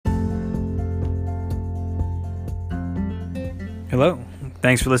Hello.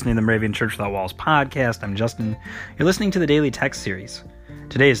 Thanks for listening to the Moravian Church Without Walls podcast. I'm Justin. You're listening to the Daily Text Series.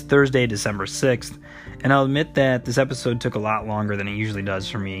 Today is Thursday, December 6th, and I'll admit that this episode took a lot longer than it usually does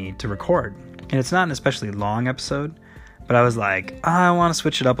for me to record. And it's not an especially long episode, but I was like, I want to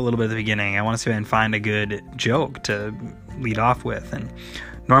switch it up a little bit at the beginning. I want to see if I can find a good joke to lead off with. And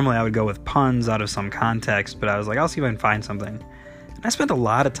normally I would go with puns out of some context, but I was like, I'll see if I can find something. And I spent a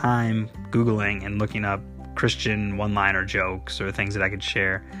lot of time Googling and looking up Christian one-liner jokes or things that I could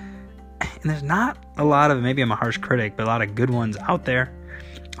share. And there's not a lot of, maybe I'm a harsh critic, but a lot of good ones out there.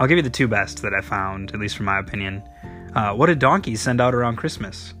 I'll give you the two best that I found, at least from my opinion. What did donkeys send out around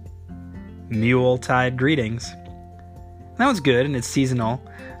Christmas? Mule-tied greetings. That was good, and it's seasonal.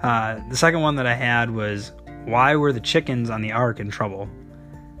 The second one that I had was, why were the chickens on the ark in trouble?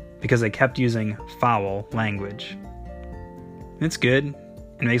 Because they kept using foul language. It's good.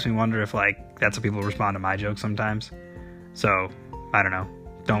 It makes me wonder if, that's how people respond to my jokes sometimes. So, I don't know.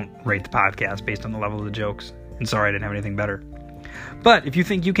 Don't rate the podcast based on the level of the jokes. And sorry I didn't have anything better. But if you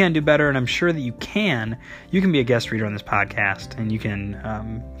think you can do better, and I'm sure that you can be a guest reader on this podcast, and you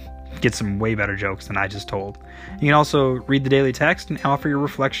can get some way better jokes than I just told. You can also read the daily text and offer your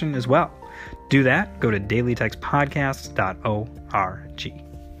reflection as well. Do that. Go to dailytextpodcast.org.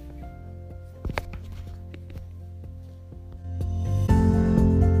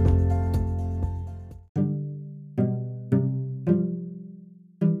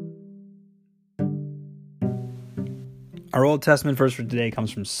 Our Old Testament verse for today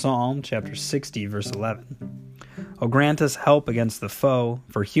comes from Psalm chapter 60, verse 11. O grant us help against the foe,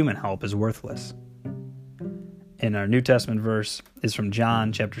 for human help is worthless. And our New Testament verse is from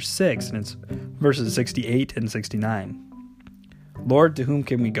John chapter 6, and it's verses 68 and 69. Lord, to whom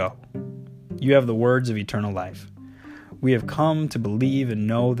can we go? You have the words of eternal life. We have come to believe and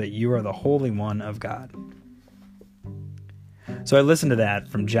know that you are the Holy One of God. So I listened to that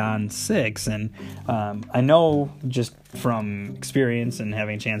from John 6, and I know just from experience and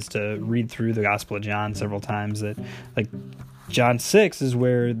having a chance to read through the Gospel of John several times that, John 6 is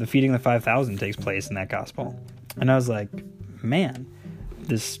where the feeding of the 5,000 takes place in that Gospel. And I was like, man,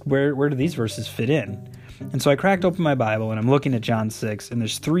 where do these verses fit in? And so I cracked open my Bible, and I'm looking at John 6, and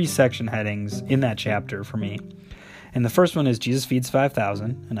there's 3 section headings in that chapter for me. And the first one is Jesus feeds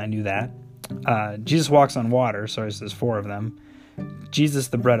 5,000, and I knew that. Jesus walks on water, so there's 4 of them. Jesus,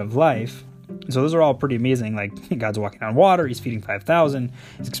 the bread of life. So those are all pretty amazing. God's walking on water, he's feeding 5,000,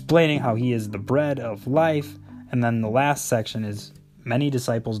 he's explaining how he is the bread of life. And then the last section is many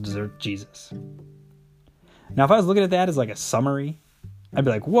disciples desert Jesus. Now, if I was looking at that as a summary, I'd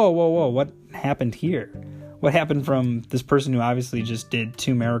be like, whoa, what happened here? What happened from this person who obviously just did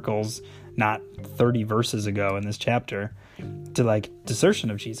 2 miracles not 30 verses ago in this chapter to desertion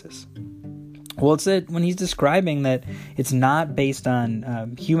of Jesus? Well, it's when he's describing that it's not based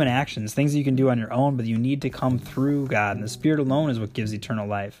on human actions, things that you can do on your own, but you need to come through God, and the Spirit alone is what gives eternal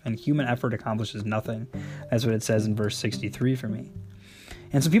life, and human effort accomplishes nothing. That's what it says in verse 63 for me.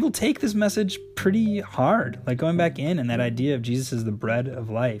 And so people take this message pretty hard, going back in and that idea of Jesus is the bread of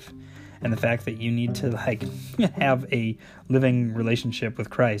life, and the fact that you need to have a living relationship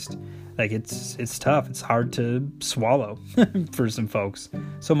with Christ. It's tough. It's hard to swallow for some folks.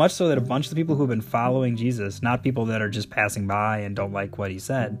 So much so that a bunch of the people who have been following Jesus, not people that are just passing by and don't like what he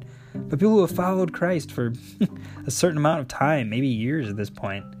said, but people who have followed Christ for a certain amount of time, maybe years at this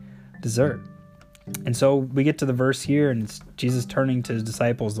point, desert. And so we get to the verse here, and it's Jesus turning to his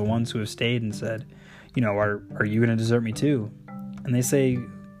disciples, the ones who have stayed, and said, are you going to desert me too? And they say,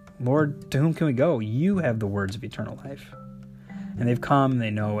 Lord, to whom can we go? You have the words of eternal life. And they've come, they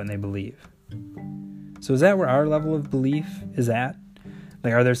know, and they believe. So is that where our level of belief is at?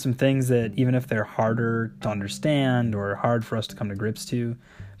 Are there some things that, even if they're harder to understand or hard for us to come to grips to,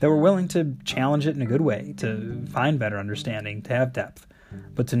 that we're willing to challenge it in a good way, to find better understanding, to have depth,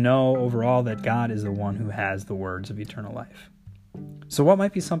 but to know overall that God is the one who has the words of eternal life? So what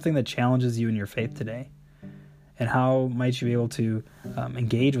might be something that challenges you in your faith today? And how might you be able to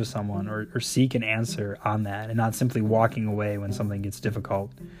engage with someone or seek an answer on that, and not simply walking away when something gets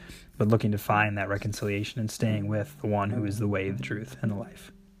difficult, but looking to find that reconciliation and staying with the one who is the way, the truth, and the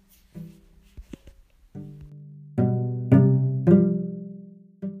life?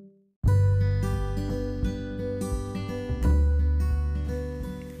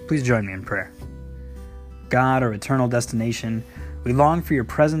 Please join me in prayer. God, our eternal destination, we long for your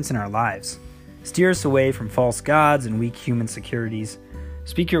presence in our lives. Steer us away from false gods and weak human securities.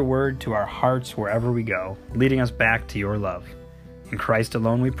 Speak your word to our hearts wherever we go, leading us back to your love. In Christ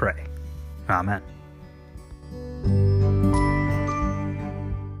alone we pray. Amen.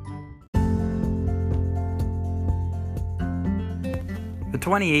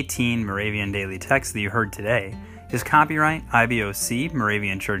 2018 Moravian Daily Text that you heard today is copyright IBOC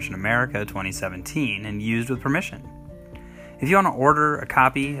Moravian Church in America 2017 and used with permission. If you want to order a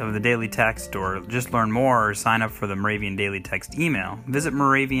copy of the Daily Text or just learn more or sign up for the Moravian Daily Text email, visit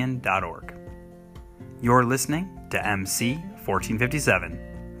moravian.org. You're listening to MC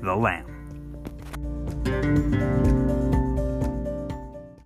 1457, The Lamb.